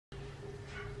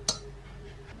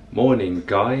Morning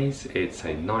guys, it's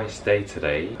a nice day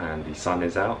today and the sun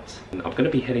is out. I'm going to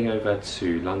be heading over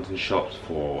to London shops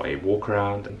for a walk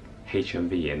around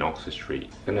HMV in Oxford Street.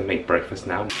 I'm going to make breakfast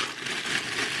now.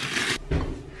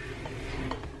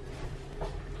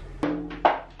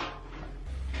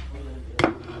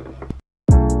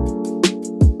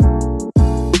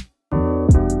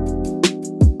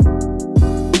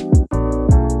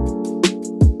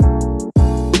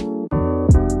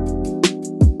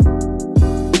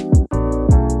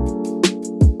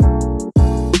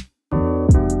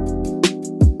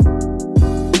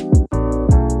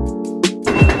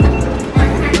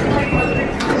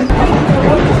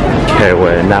 Okay,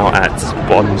 we're now at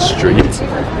Bond Street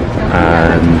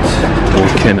and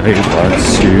walking over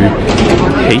to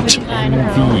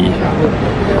HMV.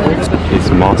 His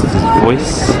Master's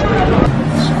Voice.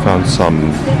 Found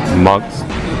some mugs.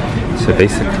 So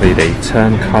basically they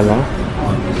turn colour.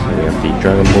 So we have the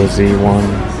Dragon Ball Z one,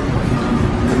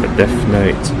 the Death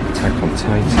Note, Attack on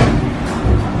Titan,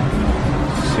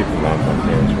 Superman one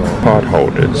here as well. Card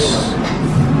holders.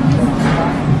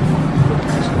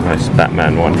 Nice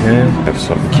Batman one here. Have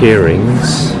some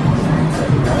keyrings.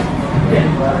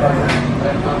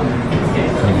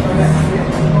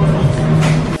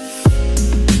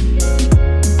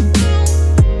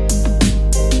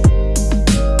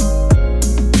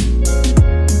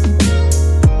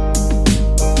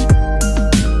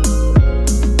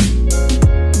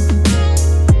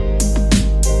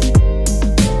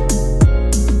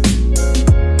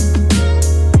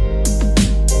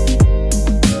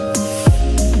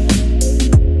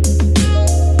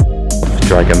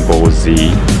 Dragon Ball Z,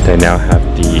 they now have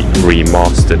the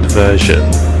remastered version.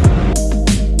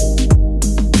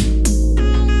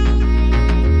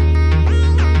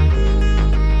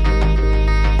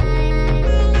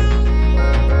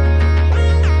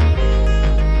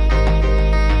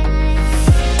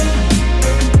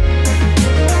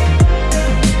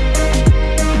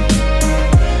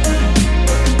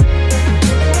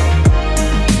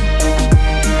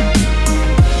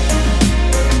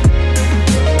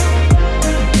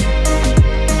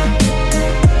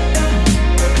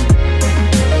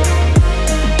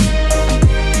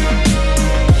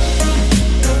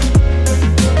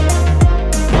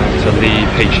 Leave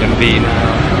HMV now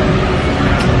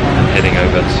and heading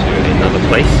over to another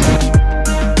place.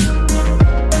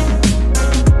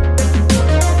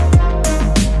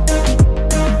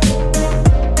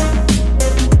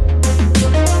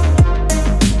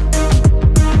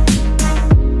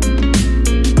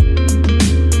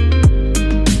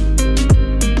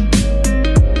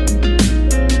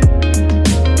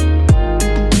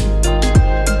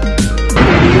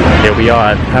 Here we are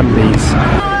at Hamleys.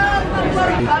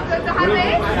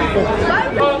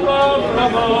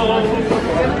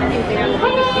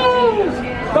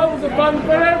 Bubbles of fun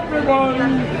for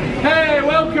everyone! Hey,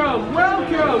 welcome!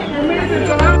 Welcome! You're moving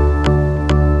to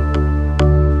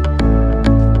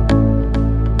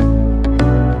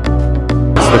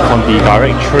Let's look on the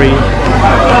directory.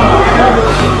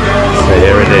 So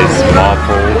here it is,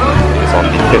 Marvel is on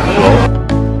the 5th floor.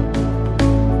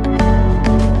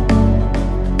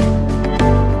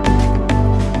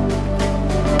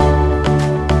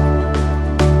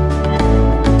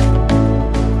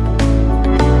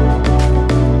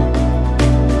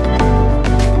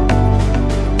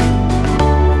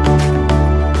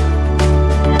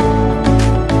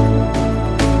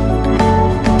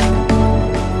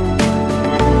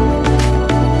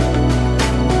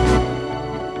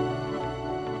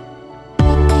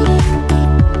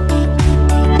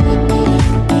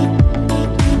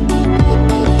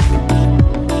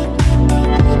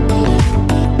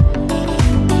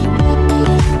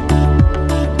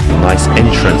 Nice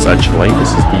entrance actually,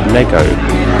 this is the Lego.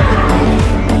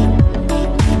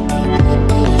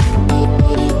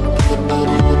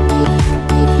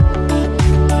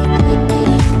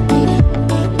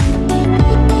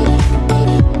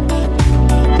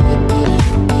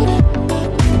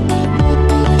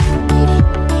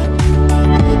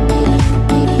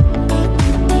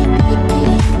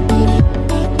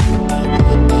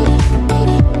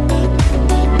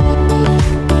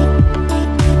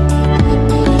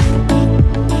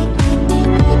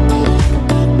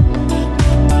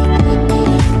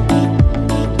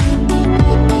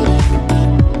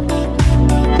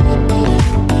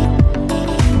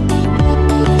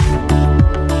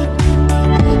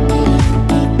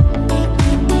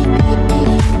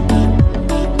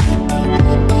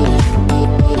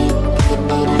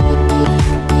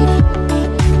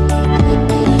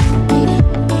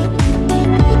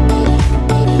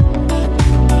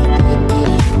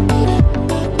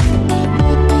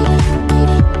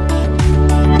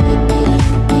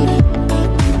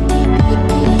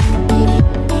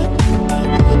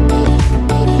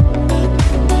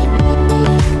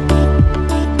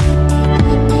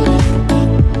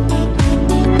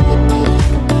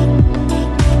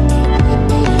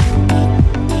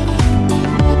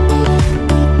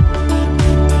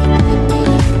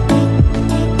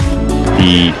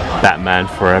 Batman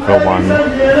Forever one.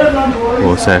 We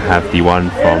also have the one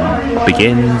from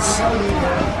Begins,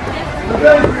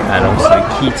 and also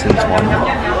Keaton's one.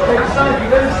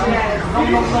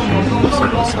 And also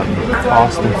got some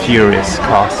Fast and Furious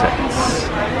car sets.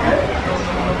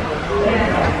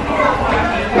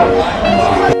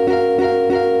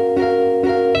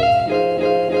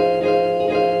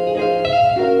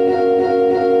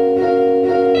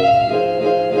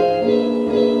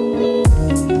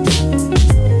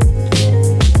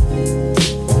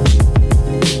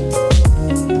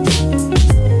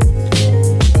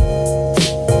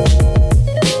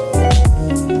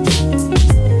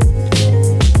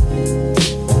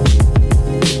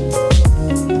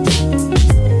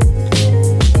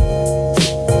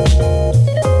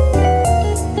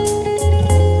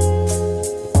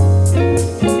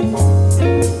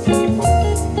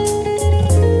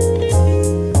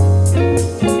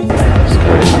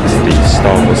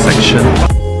 Section.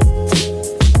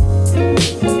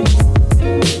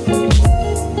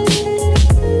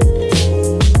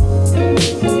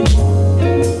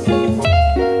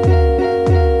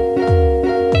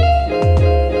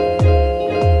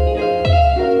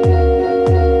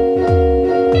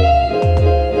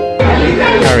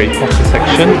 Harry Potter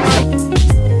section.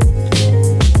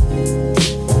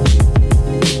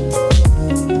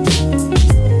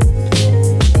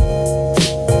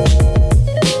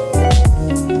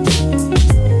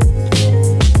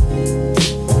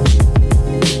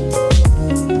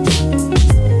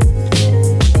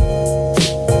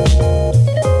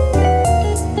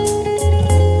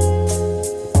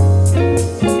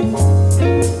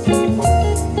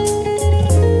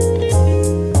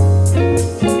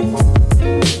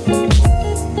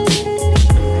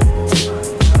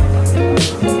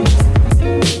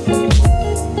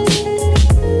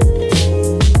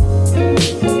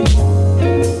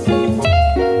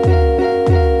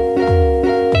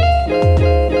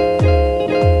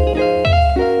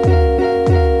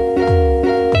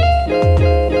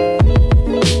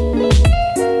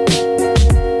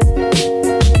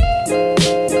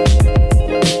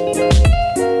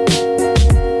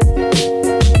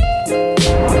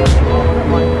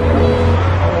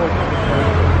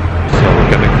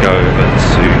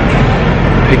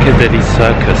 Piccadilly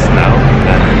Circus now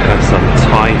and have some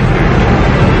Thai food.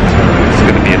 It's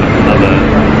going to be another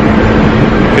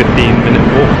 15-minute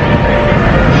walk.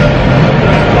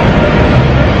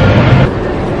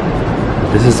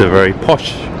 This is a very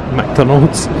posh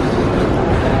McDonald's.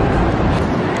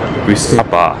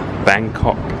 Busaba,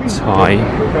 Bangkok, Thai.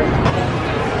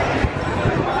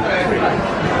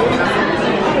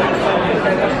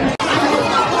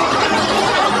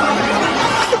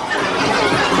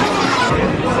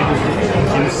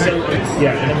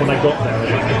 Yeah, and then when I got there,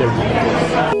 I don't.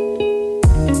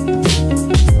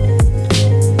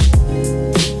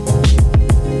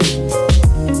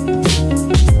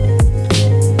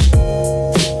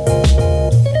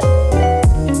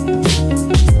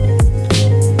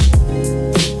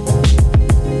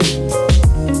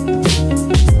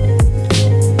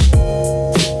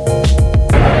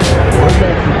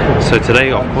 So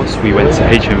today, of course, we went to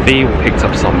HMV, we picked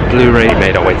up some Blu-ray,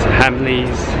 made our way to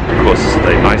Hamleys, of course,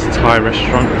 a nice Thai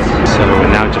restaurant. So we're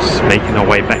now just making our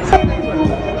way back to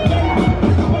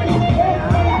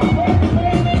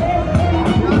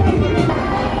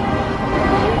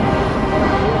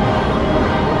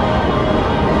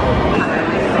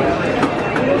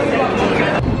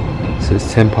So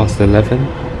it's 11:10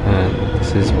 and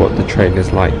this is what the train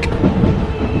is like.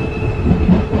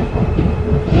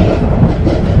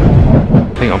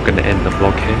 I think I'm going to end the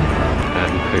vlog here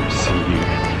and hope to see you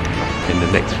in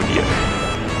the next video.